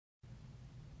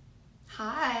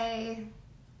Hi,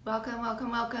 welcome,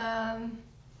 welcome, welcome.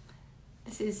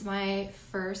 This is my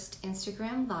first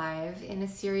Instagram Live in a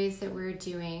series that we're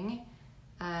doing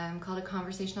called A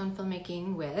Conversation on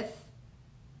Filmmaking with.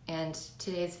 And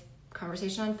today's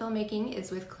conversation on filmmaking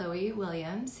is with Chloe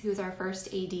Williams, who's our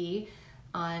first AD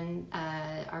on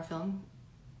our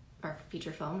first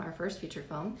feature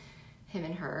film, Him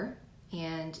and Her.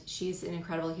 And she's an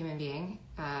incredible human being.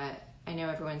 I know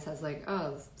everyone says like,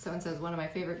 oh, so-and-so is one of my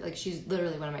favorite, like she's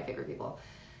literally one of my favorite people.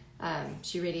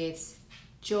 She radiates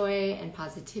joy and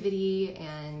positivity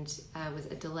and was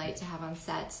a delight to have on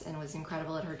set and was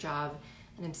incredible at her job.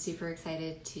 And I'm super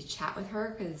excited to chat with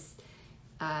her because,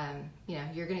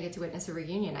 you're going to get to witness a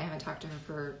reunion. I haven't talked to her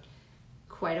for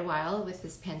quite a while with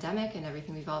this pandemic and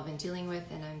everything we've all been dealing with,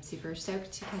 and I'm super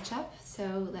stoked to catch up.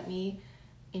 So let me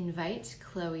invite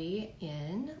Chloe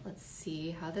in. Let's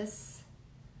see how this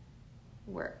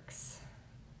works.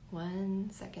 1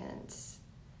 second.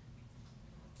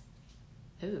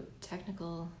 Oh,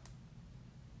 technical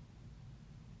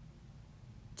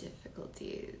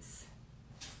difficulties.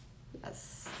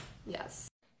 Yes.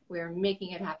 We're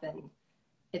making it happen.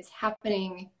 It's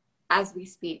happening as we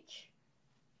speak.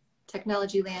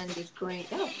 Technology land is going.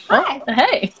 Oh, hi. Oh,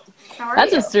 hey. How are that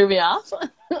you? just threw me off.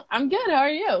 I'm good. How are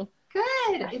you? Good.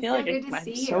 I It's feel so like good to I'm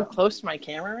see so you. close to my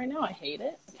camera right now. I hate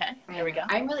it. Okay, here we go.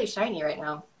 I'm really shiny right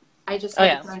now. I just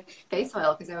had to put on face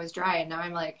oil because I was dry, and now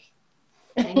I'm like,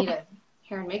 I need a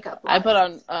hair and makeup. I put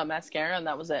on mascara, and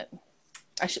that was it.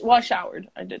 I showered.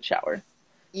 I did shower.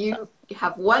 You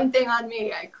have one thing on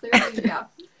me. I clearly, yeah.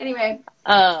 Anyway.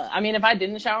 If I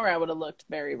didn't shower, I would have looked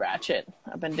very ratchet.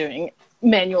 I've been doing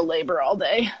manual labor all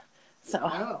day.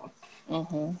 So,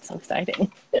 so exciting.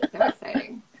 So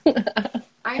exciting.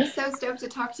 I'm so stoked to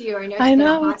talk to you. I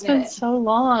know it's been so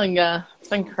long. It's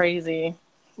been crazy.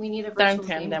 We need a virtual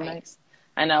game night.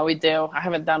 I know we do. I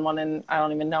haven't done one in I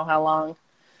don't even know how long.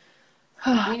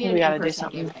 We need an in-person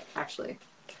game night, actually.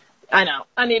 I know.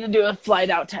 I need to do a flight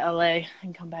out to LA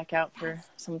and come back out for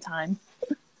some time.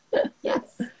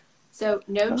 Yes. So,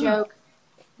 no joke,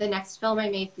 the next film I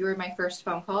make, you were my first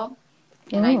phone call,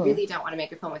 and I really don't want to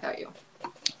make a film without you.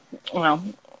 Well,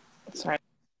 sorry.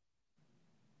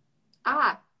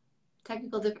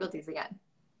 Technical difficulties again.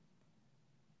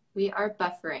 We are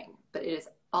buffering, but it is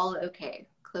all okay.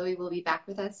 Chloe will be back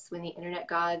with us when the internet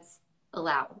gods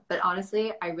allow. But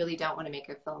honestly, I really don't want to make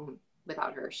a film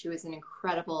without her. She was an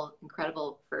incredible,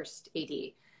 incredible first AD.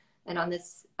 And on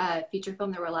this feature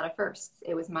film, there were a lot of firsts.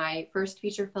 It was my first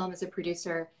feature film as a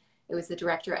producer. It was the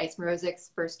director, Ice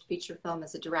Morozic's first feature film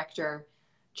as a director.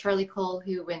 Charlie Cole,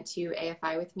 who went to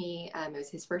AFI with me, it was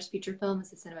his first feature film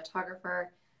as a cinematographer.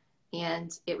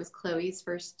 And it was Chloe's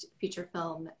first feature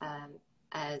film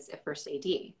as a first AD.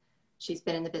 She's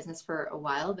been in the business for a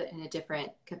while, but in a different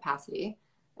capacity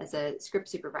as a script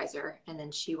supervisor. And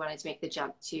then she wanted to make the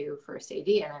jump to first AD.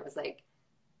 And I was like,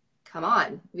 come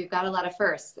on, we've got a lot of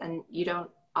firsts. And you don't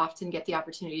often get the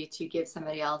opportunity to give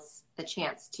somebody else a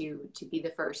chance to be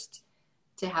the first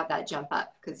to have that jump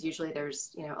up. Because usually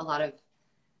there's, a lot of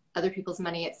other people's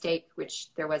money at stake, which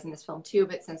there was in this film too.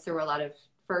 But since there were a lot of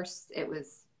firsts, it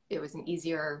was an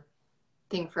easier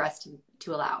thing for us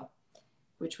to allow,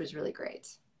 which was really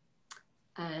great.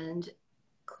 And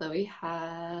Chloe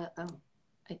I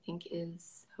think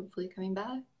is hopefully coming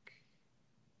back.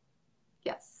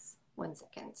 Yes, 1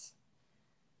 second.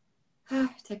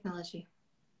 Technology.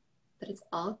 But it's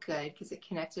all good because it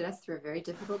connected us through a very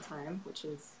difficult time, which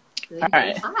is really good.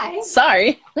 Right. Hi.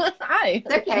 Sorry. Hi.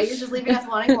 It's okay. You're just leaving us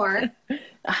wanting more.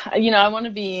 I want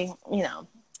to be,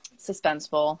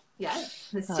 suspenseful. Yes.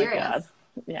 Mysterious. Oh, God.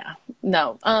 Yeah.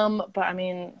 No. But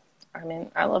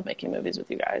I love making movies with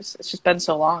you guys. It's just been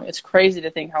so long. It's crazy to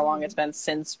think how long it's been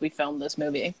since we filmed this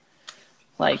movie.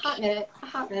 Like a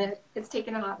hot minute. It's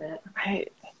taken a hot minute.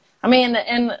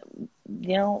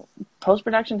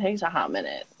 Post-production takes a hot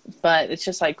minute, but it's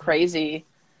just like crazy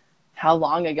how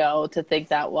long ago to think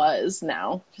that was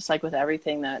now, just like with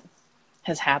everything that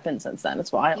has happened since then.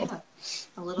 It's wild. Yeah.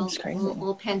 A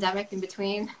little pandemic in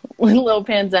between. A little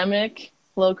pandemic,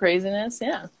 a little craziness.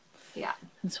 Yeah. Yeah.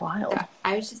 It's wild. Yeah.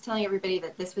 I was just telling everybody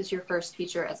that this was your first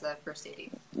feature as a first AD.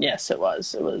 Yes, it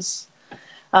was. It was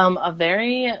a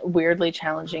very weirdly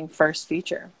challenging first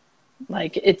feature.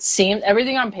 Like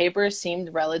everything on paper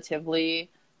seemed relatively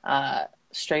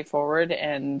straightforward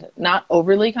and not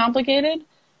overly complicated.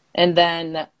 And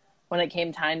then when it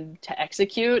came time to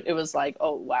execute, it was like,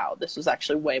 oh, wow, this was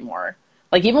actually way more.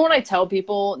 Like, even when I tell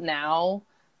people now,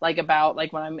 like, about,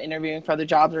 like, when I'm interviewing for other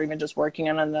jobs or even just working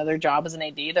on another job as an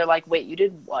AD, they're like, wait, you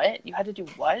did what? You had to do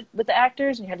what with the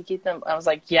actors? And you had to keep them? I was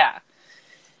like, yeah.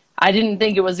 I didn't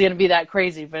think it was going to be that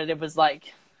crazy, but it was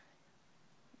like,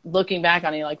 looking back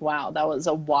on it, like, wow, that was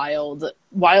a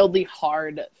wildly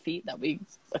hard feat that we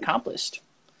accomplished.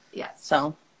 Yes.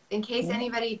 So, in case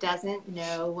anybody doesn't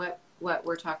know what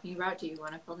we're talking about, do you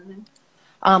want to fill them in?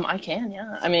 I can,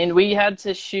 yeah. I mean, we had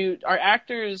to shoot our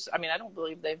actors. I mean, I don't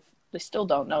believe they still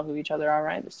don't know who each other are,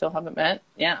 right? They still haven't met.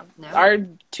 Yeah. No. Our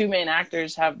two main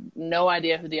actors have no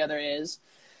idea who the other is.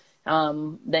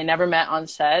 They never met on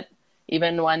set.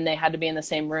 Even when they had to be in the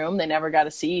same room, they never got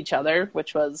to see each other,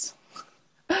 which was,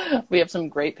 we have some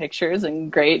great pictures and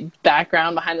great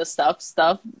background behind the stuff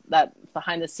that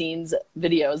behind the scenes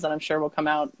videos that I'm sure will come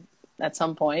out at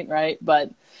some point, right?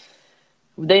 But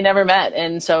they never met.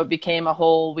 And so it became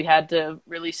we had to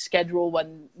really schedule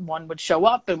when one would show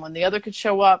up and when the other could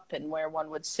show up and where one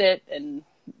would sit and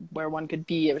where one could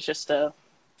be. It was just it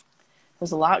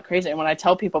was a lot crazy. And when I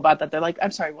tell people about that, they're like,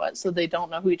 I'm sorry, what? So they don't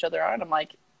know who each other are? And I'm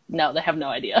like, no, they have no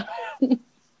idea.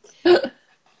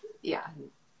 Yeah.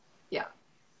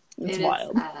 It's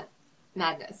wild.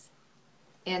 Madness.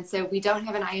 And so we don't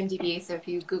have an IMDb. So if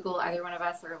you Google either one of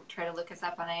us or try to look us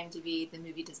up on IMDb, the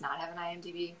movie does not have an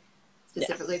IMDb,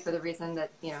 specifically for the reason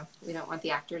that, we don't want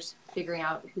the actors figuring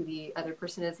out who the other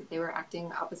person is that they were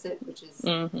acting opposite, which is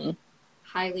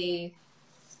highly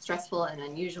stressful and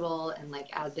unusual and like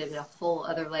added a whole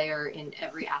other layer in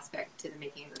every aspect to the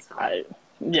making of this film.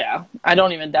 I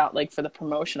don't even doubt, like, for the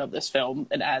promotion of this film,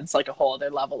 it adds like a whole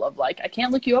other level of like, I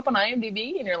can't look you up on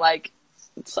IMDb, and you're like,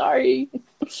 sorry.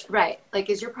 Right. Like,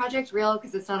 is your project real?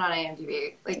 Because it's not on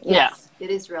IMDb. Like, yes,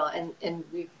 it is real. And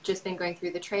we've just been going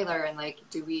through the trailer and like,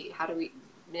 how do we,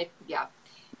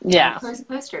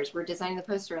 posters. We're designing the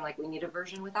poster and like, we need a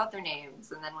version without their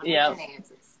names and then one with their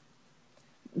names.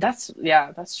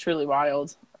 That's truly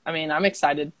wild. I mean, I'm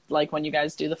excited, like, when you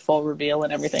guys do the full reveal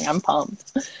and everything. I'm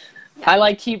pumped. I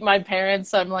like keep my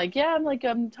parents. I'm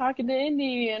talking to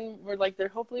Indy, and we're like, they're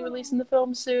hopefully releasing the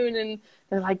film soon, and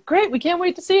they're like, great, we can't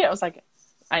wait to see it. I was like,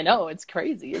 I know, it's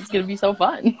crazy. It's gonna be so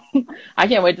fun. I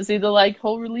can't wait to see the like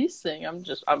whole release thing. I'm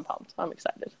pumped. I'm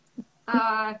excited.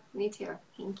 Me too.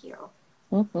 Thank you.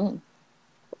 Mm-hmm.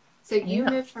 So you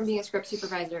moved from being a script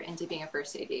supervisor into being a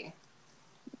first AD.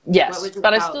 Yes,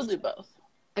 but I still do both.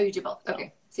 Oh, you do both.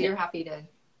 Okay, so you're happy to.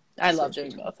 I love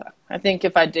doing both. I think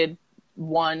if I did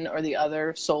one or the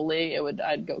other solely,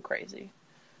 I'd go crazy.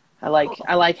 I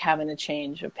like having a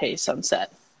change of pace on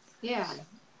set. Yeah,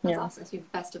 that's awesome. So you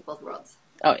have the best of both worlds.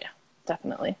 Oh yeah,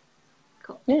 definitely.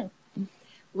 Cool. Yeah.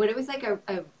 What was like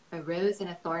a rose and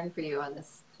a thorn for you on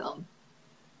this film?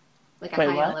 Like high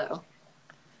and a low.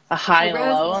 A high and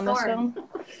a low on this film?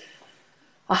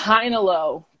 A high and a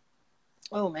low.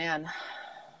 Oh man.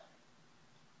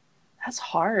 That's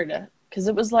hard. Because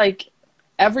it was like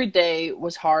every day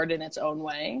was hard in its own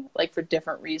way, like for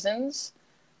different reasons.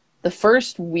 The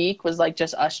first week was like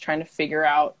just us trying to figure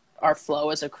out our flow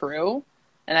as a crew.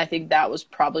 And I think that was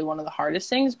probably one of the hardest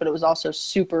things, but it was also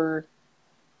super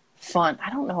fun. I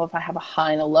don't know if I have a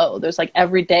high and a low. There's like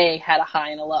every day had a high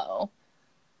and a low.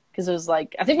 Because it was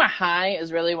like, I think my high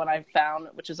is really when I found,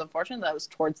 which is unfortunate, that was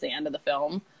towards the end of the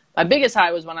film. My biggest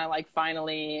high was when I like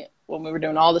finally, when we were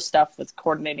doing all the stuff with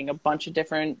coordinating a bunch of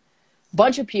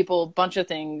people, bunch of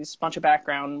things, bunch of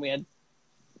background. We had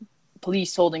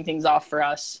police holding things off for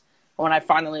us. When I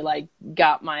finally like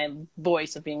got my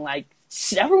voice of being like,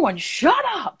 everyone shut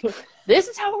up. This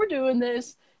is how we're doing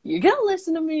this. You gotta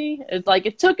listen to me. It's like,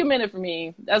 it took a minute for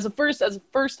me as a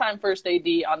first time first AD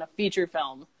on a feature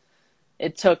film.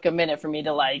 It took a minute for me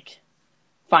to like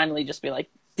finally just be like,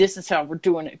 this is how we're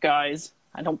doing it, guys.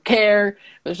 I don't care.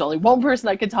 There's only one person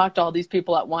that can talk to all these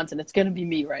people at once, and it's going to be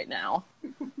me right now.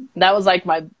 That was like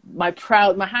my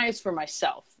highest for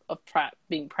myself of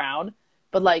being proud.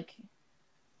 But like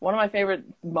one of my favorite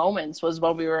moments was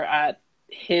when we were at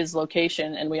his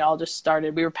location and we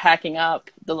were packing up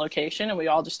the location and we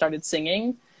all just started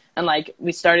singing, and like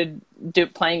we started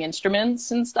playing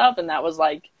instruments and stuff. And that was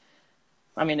like,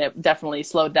 I mean, it definitely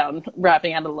slowed down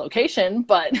wrapping out of the location,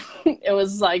 but it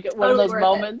was like one of those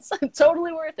moments,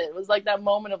 totally worth it. It was like that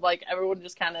moment of like, everyone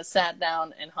just kind of sat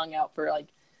down and hung out for like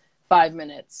 5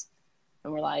 minutes.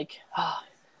 And we're like,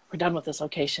 we're done with this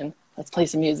location. Let's play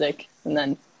some music. And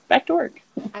then back to work.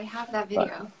 I have that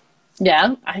video. But,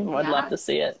 yeah, I would love to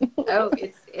see it. Oh,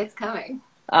 it's coming.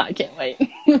 I can't wait.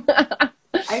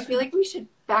 I feel like we should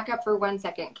back up for 1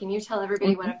 second. Can you tell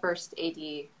everybody what a first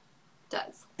AD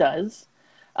does?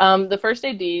 The first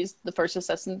AD's the first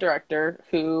assistant director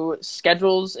who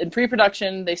schedules in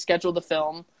pre-production. They schedule the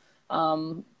film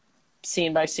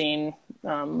scene by scene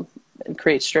and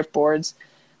create strip boards,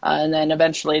 and then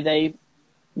eventually they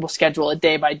will schedule it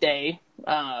day by day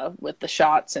with the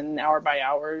shots and hour by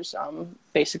hours,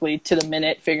 basically to the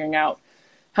minute, figuring out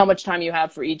how much time you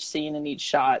have for each scene and each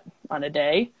shot on a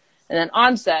day. And then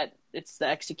on set, it's the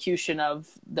execution of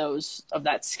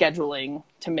that scheduling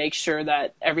to make sure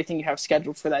that everything you have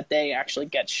scheduled for that day actually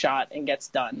gets shot and gets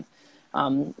done.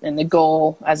 And the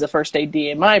goal as a first AD,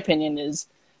 in my opinion, is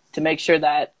to make sure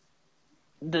that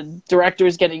the director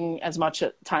is getting as much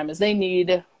time as they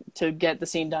need to get the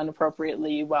scene done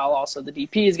appropriately, while also the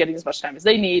DP is getting as much time as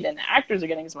they need, and the actors are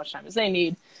getting as much time as they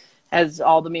need. As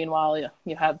all the meanwhile,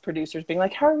 you have producers being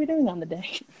like, how are we doing on the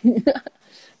day?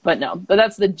 But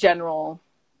that's the general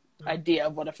idea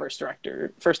of what a first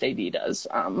AD does.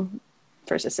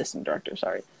 First assistant director,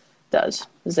 does,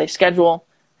 is they schedule,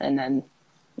 and then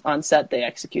on set they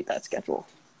execute that schedule.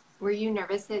 Were you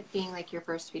nervous at being like your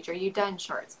first feature? You'd done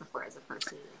shorts before as a first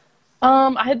AD.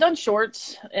 I had done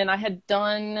shorts, and I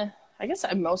guess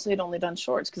I mostly had only done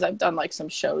shorts because I've done like some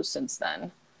shows since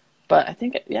then. But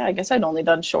I guess I'd only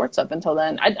done shorts up until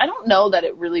then. I don't know that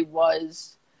it really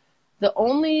was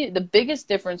the biggest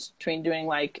difference between doing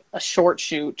like a short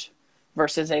shoot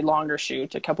versus a longer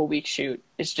shoot, a couple weeks shoot,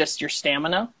 is just your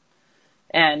stamina.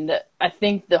 And I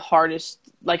think the hardest,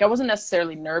 like I wasn't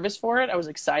necessarily nervous for it. I was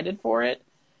excited for it.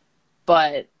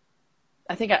 But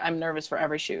I think I'm nervous for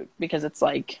every shoot because it's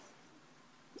like,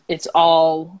 it's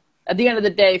all, at the end of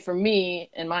the day, for me,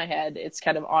 in my head, it's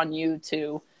kind of on you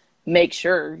to make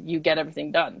sure you get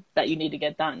everything done that you need to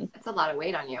get done. That's a lot of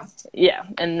weight on you. Yeah.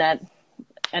 And that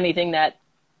anything that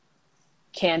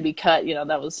can be cut,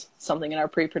 that was something in our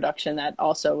pre-production that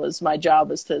also was my job,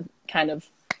 was to kind of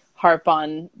harp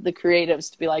on the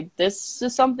creatives to be like, this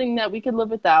is something that we could live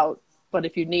without, but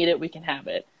if you need it, we can have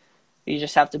it. You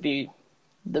just have to be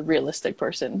the realistic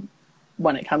person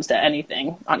when it comes to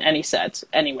anything on any sets,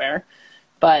 anywhere.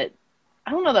 But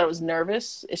I don't know that I was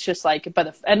nervous. It's just like by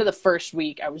the end of the first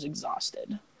week, I was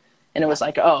exhausted. And it was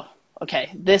like, oh,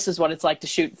 okay, this is what it's like to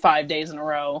shoot 5 days in a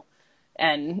row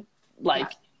and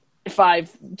like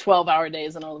 5 12-hour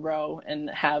days in a row, and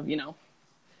have,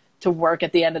 to work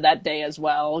at the end of that day as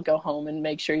well, go home and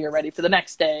make sure you're ready for the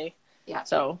next day. Yeah.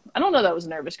 So I don't know that I was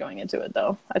nervous going into it,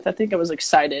 though. I think I was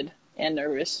excited and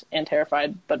nervous and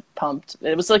terrified, but pumped.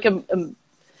 It was like a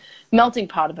melting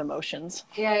pot of emotions.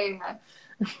 Yeah.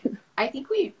 I think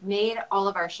we made all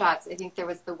of our shots. I think there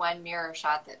was the one mirror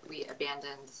shot that we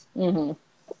abandoned,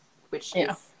 which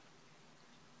is,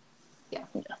 yeah.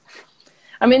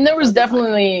 I mean, there was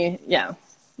definitely, yeah.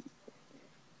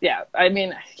 I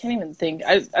mean, I can't even think.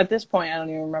 At this point, I don't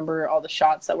even remember all the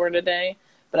shots that were in a day,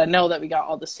 but I know that we got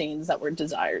all the scenes that were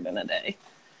desired in a day,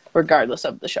 regardless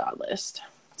of the shot list.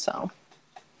 So,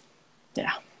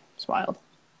 yeah, it's wild.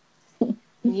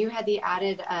 You had the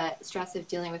added stress of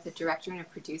dealing with a director and a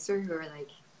producer who were like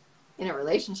in a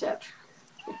relationship.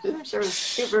 I'm sure it was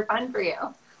super fun for you.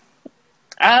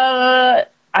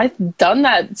 I've done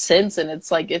that since, and it's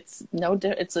like, it's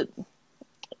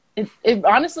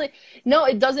honestly, no,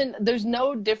 it doesn't. There's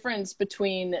no difference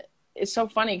between. It's so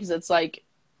funny because it's like,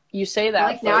 you say that.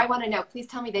 Like, now I want to know. Please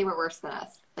tell me they were worse than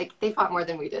us. Like, they fought more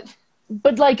than we did.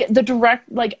 But like the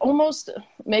direct, like almost,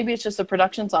 maybe it's just the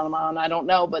productions I'm on, I don't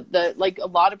know. But a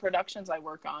lot of productions I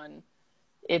work on,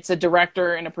 it's a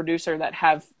director and a producer that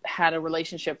have had a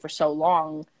relationship for so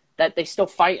long that they still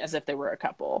fight as if they were a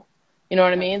couple. You know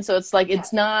what I mean? So it's like,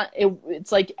 it's not,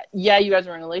 it's like, yeah, you guys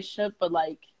are in a relationship, but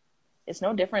like, it's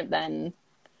no different than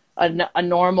a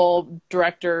normal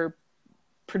director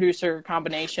producer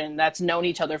combination that's known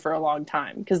each other for a long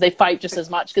time, because they fight just as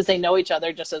much because they know each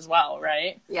other just as well,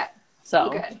 right? Yeah. So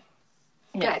good,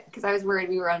 because I was worried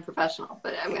we were unprofessional,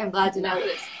 but I'm glad to know that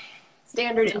it's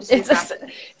standard industry practice.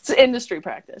 It's industry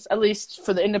practice, at least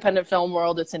for the independent film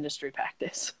world. It's industry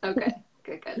practice. Okay,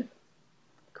 good,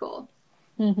 cool.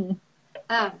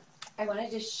 I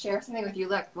wanted to share something with you.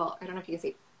 Look, well, I don't know if you can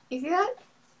see. You see that?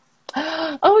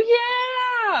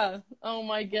 Oh yeah! Oh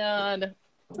my god,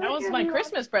 that was my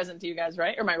Christmas present to you guys,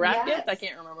 right? Or my wrap gift? I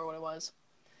can't remember what it was.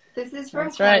 This is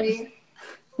from Chloe.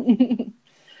 Right.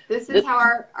 This is how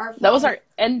our that was our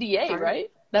NDA, right?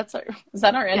 Is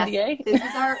that our NDA? This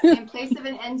is our, in place of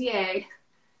an NDA,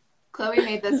 Chloe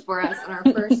made this for us in our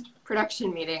first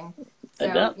production meeting.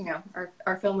 So,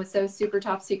 our film was so super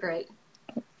top secret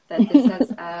that this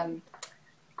says,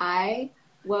 I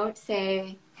won't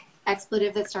say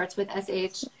expletive that starts with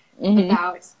SH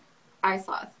about eye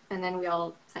sloth. And then we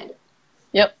all signed it.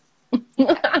 Yep.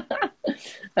 Yeah.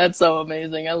 That's so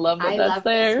amazing. I love that that's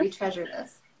there. This. We treasure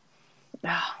this.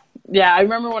 Yeah, I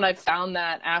remember when I found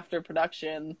that after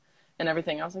production and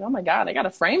everything, I was like, oh my God, I got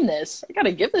to frame this. I got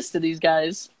to give this to these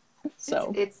guys.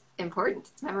 So it's important.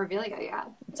 It's memorabilia. Yeah.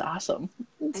 It's awesome.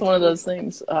 It's one of those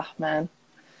things. Oh, man.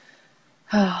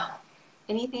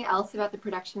 Anything else about the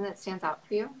production that stands out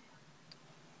for you?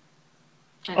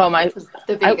 I Oh know, my, it's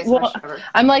the biggest well, question ever.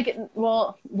 I'm like,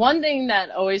 well, one thing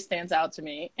that always stands out to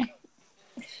me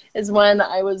is when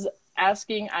I was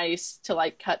asking Ice to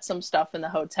like cut some stuff in the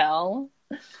hotel,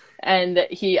 and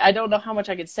I don't know how much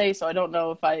I could say, so I don't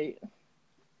know if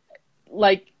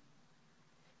like,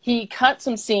 he cut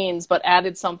some scenes but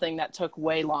added something that took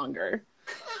way longer.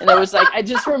 And it was like, I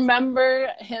just remember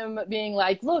him being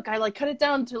like, look, I like cut it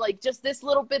down to like just this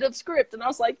little bit of script. And I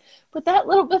was like, but that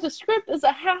little bit of script is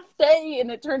a half day.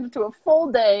 And it turned into a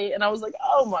full day. And I was like,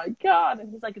 oh my God. And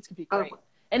he's like, it's going to be great.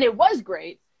 And it was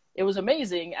great. It was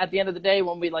amazing at the end of the day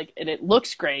when we like, and it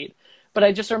looks great. But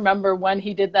I just remember when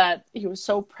he did that, he was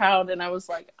so proud. And I was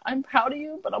like, I'm proud of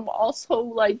you, but I'm also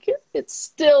like, it's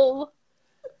still,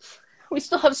 we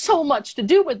still have so much to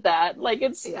do with that. Like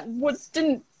what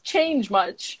didn't change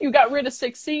much. You got rid of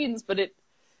 6 scenes, but it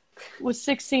was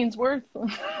 6 scenes worth.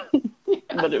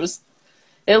 But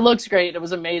it looks great. It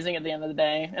was amazing at the end of the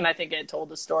day. And I think it told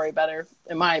the story better,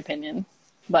 in my opinion.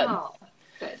 But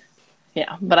good.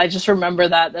 Yeah, but I just remember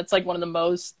that's like one of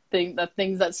the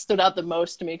things that stood out the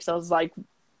most to me, because I was like,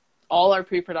 all our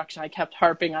pre-production, I kept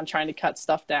harping on trying to cut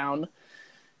stuff down.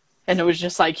 And it was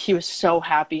just like, he was so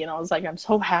happy. And I was like, I'm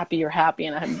so happy you're happy.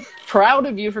 And I'm proud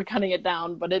of you for cutting it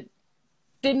down. But it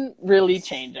didn't really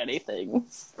change anything.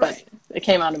 But it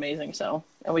came out amazing.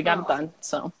 And we got it done.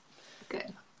 So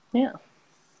good. Yeah.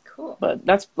 Cool. But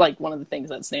that's like one of the things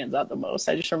that stands out the most.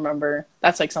 I just remember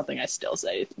that's like something I still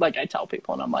say. Like I tell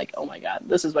people and I'm like, oh my God,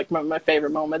 this is like one of my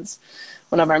favorite moments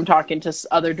whenever I'm talking to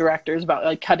other directors about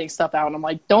like cutting stuff out. And I'm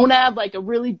like, don't add like a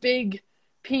really big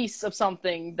piece of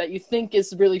something that you think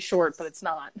is really short, but it's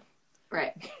not.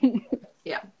 Right.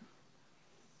 Yeah.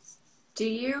 Do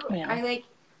you, I like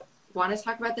want to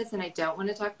talk about this and I don't want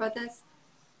to talk about this.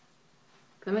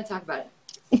 But I'm going to talk about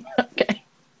it. Okay.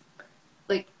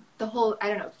 Like the whole, I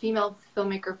don't know, female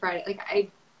filmmaker Friday. Like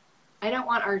I don't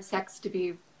want our sex to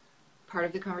be part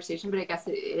of the conversation, but I guess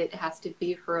it has to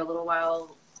be for a little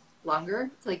while longer.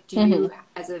 It's like, do you,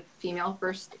 as a female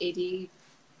first AD,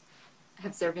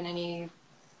 have there been any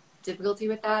difficulty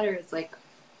with that, or it's like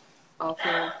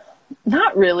also?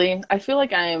 Not really. I feel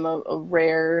like I am a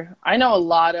rare. I know a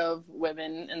lot of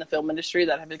women in the film industry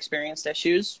that have experienced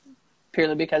issues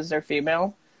purely because they're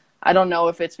female. I don't know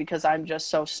if it's because I'm just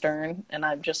so stern and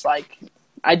I'm just like,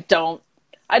 I don't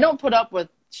put up with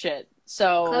shit.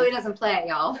 So Chloe doesn't play,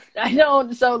 y'all. I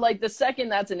don't. So like the second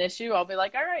that's an issue, I'll be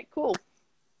like, all right, cool.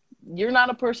 You're not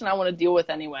a person I want to deal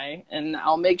with anyway. And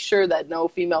I'll make sure that no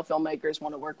female filmmakers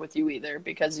want to work with you either,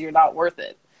 because you're not worth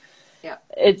it. Yeah.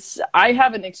 I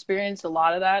haven't experienced a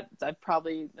lot of that. I've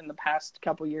probably in the past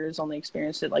couple years only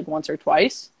experienced it like once or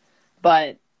twice,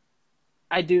 but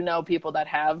I do know people that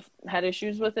have had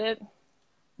issues with it.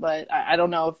 But I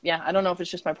don't know if it's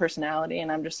just my personality,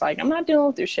 and I'm just like, I'm not dealing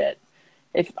with your shit.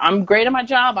 If I'm great at my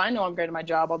job, I know I'm great at my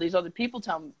job. All these other people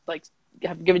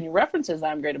have given you references that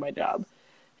I'm great at my job.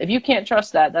 If you can't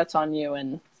trust that, that's on you,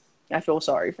 and I feel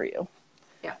sorry for you.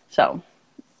 Yeah. So,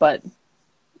 but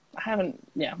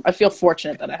I feel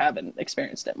fortunate that I haven't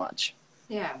experienced it much.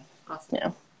 Yeah. Awesome.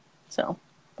 Yeah. So,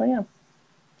 but yeah.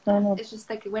 I don't know. It's just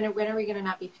like, when are we going to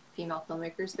not be female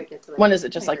filmmakers, but get to like, when is it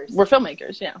just like, we're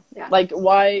filmmakers? Yeah. Like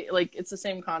why, like it's the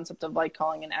same concept of like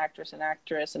calling an actress, an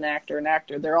actress, an actor, an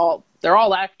actor. They're all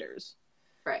actors.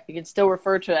 Right. You can still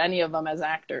refer to any of them as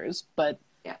actors, but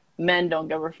men don't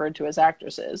get referred to as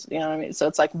actresses. You know what I mean? So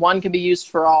it's like one can be used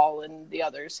for all and the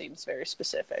other seems very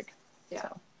specific. Yeah.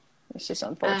 So it's just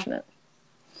unfortunate.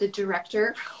 The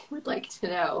director would like to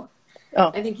know.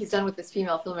 Oh. I think he's done with this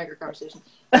female filmmaker conversation.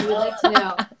 He would like to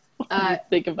know. What do you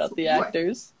think about the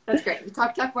actors? That's great.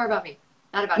 Talk more about me.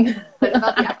 Not about you, but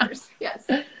about the actors. Yes.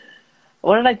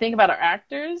 What did I think about our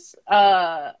actors?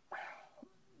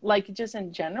 Like just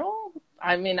in general?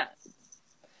 I mean,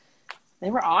 they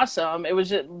were awesome. It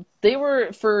was they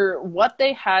were, for what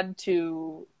they had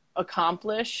to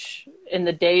accomplish in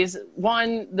the days.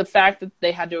 One, the fact that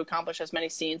they had to accomplish as many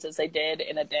scenes as they did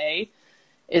in a day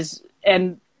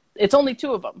and it's only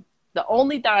 2 of them. The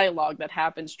only dialogue that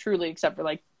happens truly, except for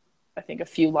like, I think a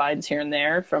few lines here and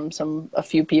there from a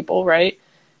few people, right,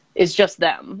 is just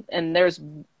them. And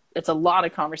it's a lot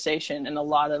of conversation and a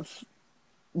lot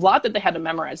that they had to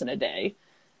memorize in a day.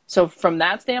 So from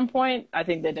that standpoint, I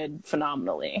think they did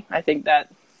phenomenally. I think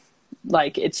that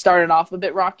like it started off a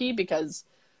bit rocky because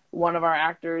one of our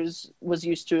actors was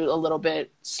used to a little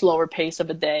bit slower pace of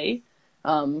a day.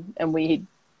 And we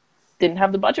didn't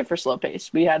have the budget for slow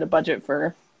pace. We had a budget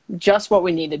for just what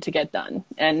we needed to get done.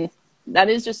 And that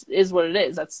is what it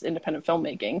is. That's independent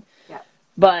filmmaking. Yeah.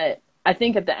 But I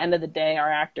think at the end of the day,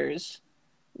 our actors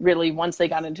really, once they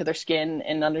got into their skin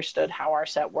and understood how our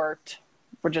set worked,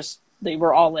 were just they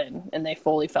were all in and they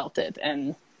fully felt it,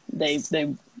 and they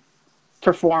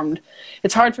performed.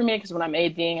 It's hard for me because when I'm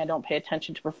ADing, I don't pay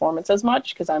attention to performance as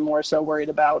much because I'm more so worried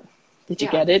about, did you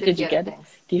get it? Did you get it?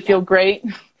 Do you feel great?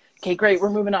 Okay, great.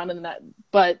 We're moving on to that.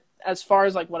 But as far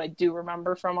as like what I do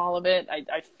remember from all of it,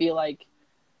 I feel like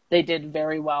they did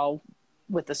very well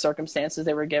with the circumstances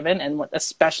they were given, and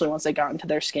especially once they got into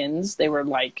their skins, they were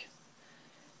like,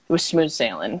 it was smooth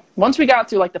sailing. Once we got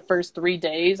through like the first 3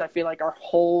 days, I feel like our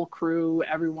whole crew,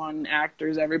 everyone,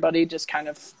 actors, everybody just kind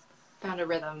of found a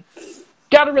rhythm.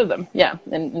 Got a rhythm, yeah,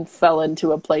 and fell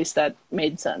into a place that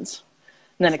made sense.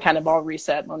 And then it kind of all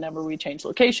reset whenever we changed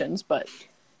locations, but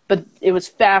it was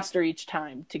faster each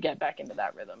time to get back into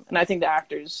that rhythm. And I think the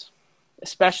actors,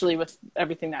 especially with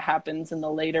everything that happens in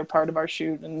the later part of our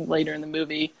shoot and later in the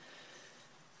movie,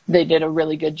 they did a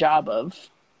really good job of,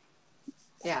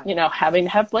 having to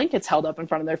have blankets held up in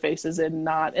front of their faces and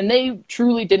they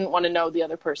truly didn't want to know the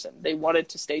other person. They wanted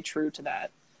to stay true to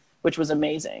that, which was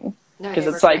amazing. Because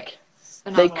it's like,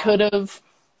 they could have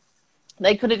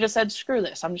just said, screw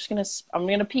this. I'm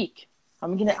gonna peek.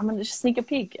 I'm gonna just sneak a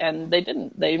peek. And they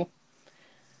didn't. They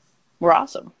were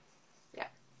awesome. Yeah.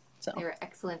 So they were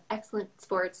excellent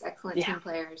sports, excellent team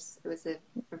players. It was a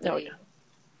really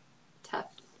tough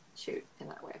shoot in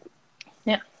that way.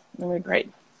 Yeah, they were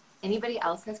great. Anybody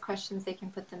else has questions, they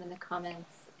can put them in the comments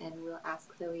and we'll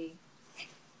ask Chloe.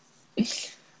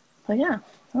 But yeah.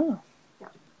 Oh.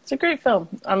 It's a great film.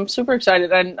 I'm super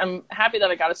excited. I'm happy that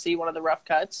I got to see one of the rough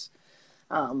cuts.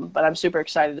 But I'm super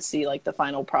excited to see like the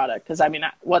final product. Cause I mean,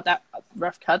 that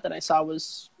rough cut that I saw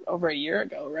was over a year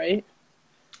ago, right?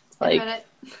 Like,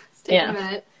 a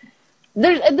minute.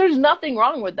 There's nothing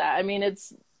wrong with that. I mean,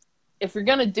 if you're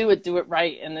going to do it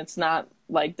right. And it's not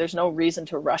like, there's no reason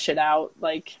to rush it out.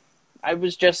 Like I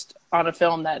was just on a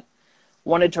film that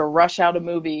wanted to rush out a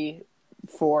movie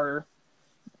for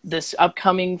this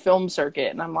upcoming film circuit,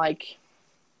 and I'm like,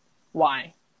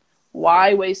 why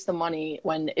waste the money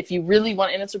when, if you really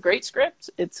want, and it's a great script,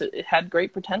 it had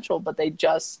great potential, but they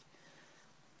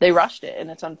rushed it, and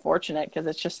it's unfortunate because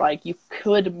it's just like, you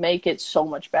could make it so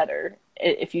much better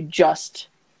if you just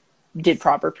did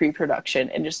proper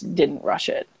pre-production and just didn't rush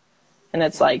it. And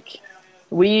it's like,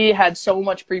 we had so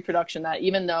much pre-production that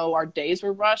even though our days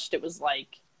were rushed, it was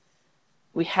like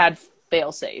we had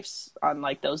fail safes on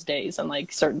like those days and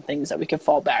like certain things that we could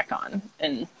fall back on.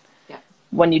 And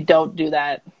when you don't do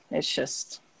that, it's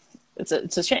just, it's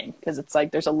a shame, because it's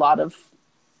like, there's a lot of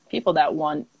people that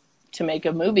want to make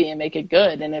a movie and make it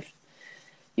good. And if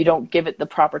you don't give it the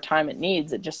proper time it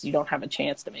needs, you don't have a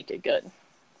chance to make it good.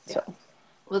 Yeah. So,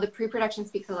 well, the pre-production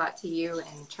speaks a lot to you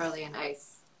and Charlie and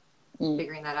Ice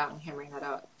figuring that out and hammering that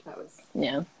out. That was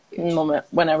huge. Moment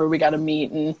whenever we got to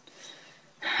meet, and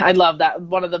I love that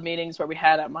one of the meetings where we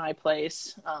had at my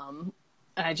place.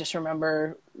 And I just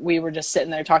remember we were just sitting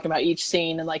there talking about each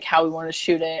scene and like how we wanted to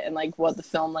shoot it and like what the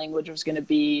film language was going to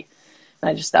be.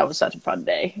 And that was such a fun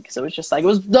day, because it was just like, it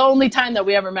was the only time that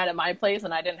we ever met at my place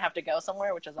and I didn't have to go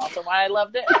somewhere, which is also why I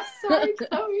loved it. Sorry,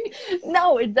 Chloe.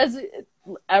 No, it doesn't.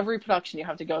 Every production you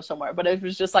have to go somewhere, but it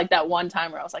was just like that one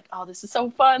time where I was like, oh, this is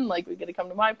so fun. Like, we get to come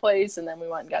to my place, and then we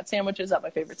went and got sandwiches at my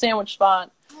favorite sandwich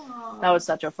spot. Aww. That was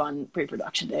such a fun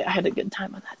pre-production day. I had a good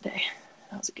time on that day.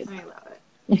 That was a good time. I love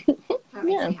it. That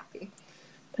makes me happy.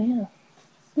 But yeah.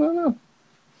 I don't know.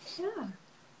 Yeah.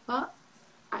 Well,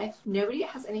 if nobody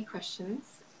has any questions,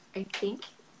 I think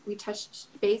we touched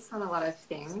base on a lot of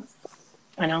things.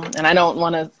 I know, and I don't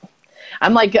want to.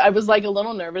 I was like a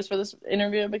little nervous for this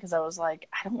interview, because I was like,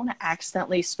 I don't want to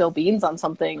accidentally spill beans on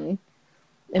something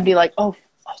and be like, oh.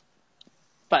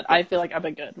 But I feel like I've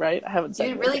been good, right? I haven't said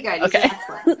anything. You're really good. Okay.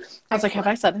 Excellent. I was like, have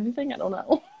I said anything? I don't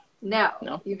know.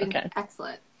 No. You've been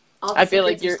excellent. All the I feel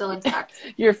like you're still intact.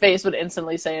 Your face would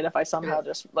instantly say it if I somehow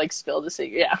just like spilled the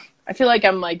secret. Yeah. I feel like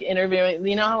I'm like interviewing,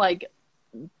 you know how like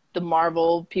the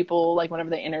Marvel people, like whenever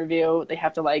they interview, they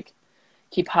have to like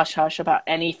keep hush hush about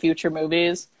any future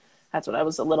movies. That's what I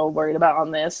was a little worried about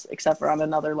on this, except for on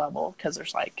another level, because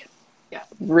there's like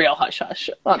real hush hush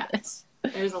on this.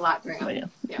 There's a lot going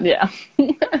on. Yeah.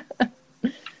 You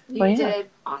did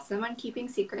awesome on keeping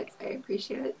secrets. I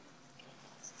appreciate it.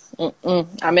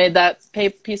 I made that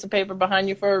piece of paper behind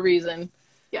you for a reason.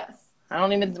 Yes.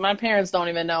 My parents don't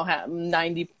even know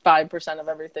 95% of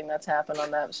everything that's happened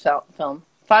on that film.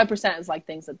 5% is like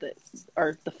things that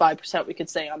are the 5% we could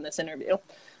say on this interview.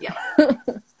 Yeah.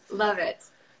 Love it.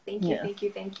 Thank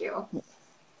you. Thank you.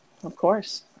 Of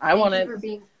course. Thank you for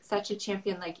being such a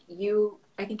champion. Like you,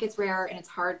 I think it's rare and it's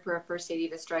hard for a first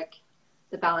AD to strike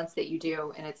the balance that you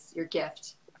do, and it's your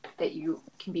gift that you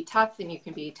can be tough and you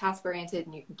can be task oriented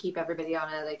and you can keep everybody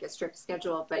on a strict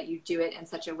schedule, but you do it in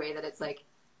such a way that it's like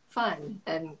fun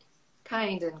and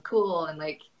kind and cool, and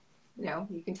like, you know,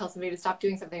 you can tell somebody to stop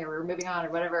doing something or we're moving on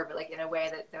or whatever, but like in a way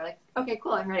that they're like, okay,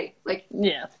 cool, I'm ready. Like,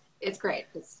 Yeah. it's great.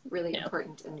 It's really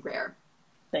important and rare.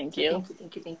 Thank you. Thank you,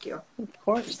 thank you, thank you. Of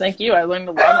course. Thank you. I learned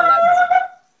a lot on that.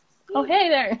 Oh, hey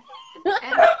there.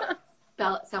 And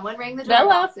Bella, someone rang the doorbell,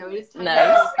 Bella. so it is time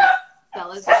Nice. to go.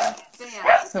 Bella's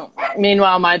bananas. Oh,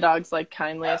 meanwhile, my dog's like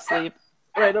kindly asleep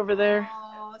right over there.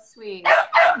 Oh, sweet.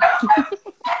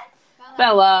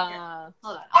 Bella. Here,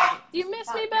 hold on. Do you miss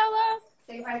me, Bella?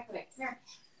 Say goodbye quick. Here.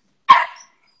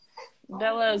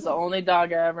 Bella is the only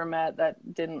dog I ever met that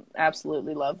didn't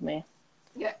absolutely love me.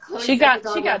 Yeah, Chloe's She got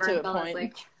like to a Bella's point.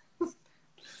 like,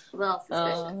 a little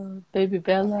suspicious. Baby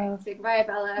Bella. Say goodbye,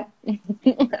 Bella.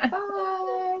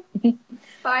 Bye.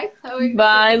 Bye, Chloe.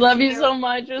 Bye. Love you so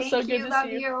much. It was so Thank good you. to Love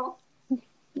see you. you.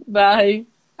 Bye.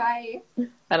 Bye.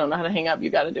 I don't know how to hang up. You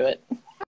got to do it.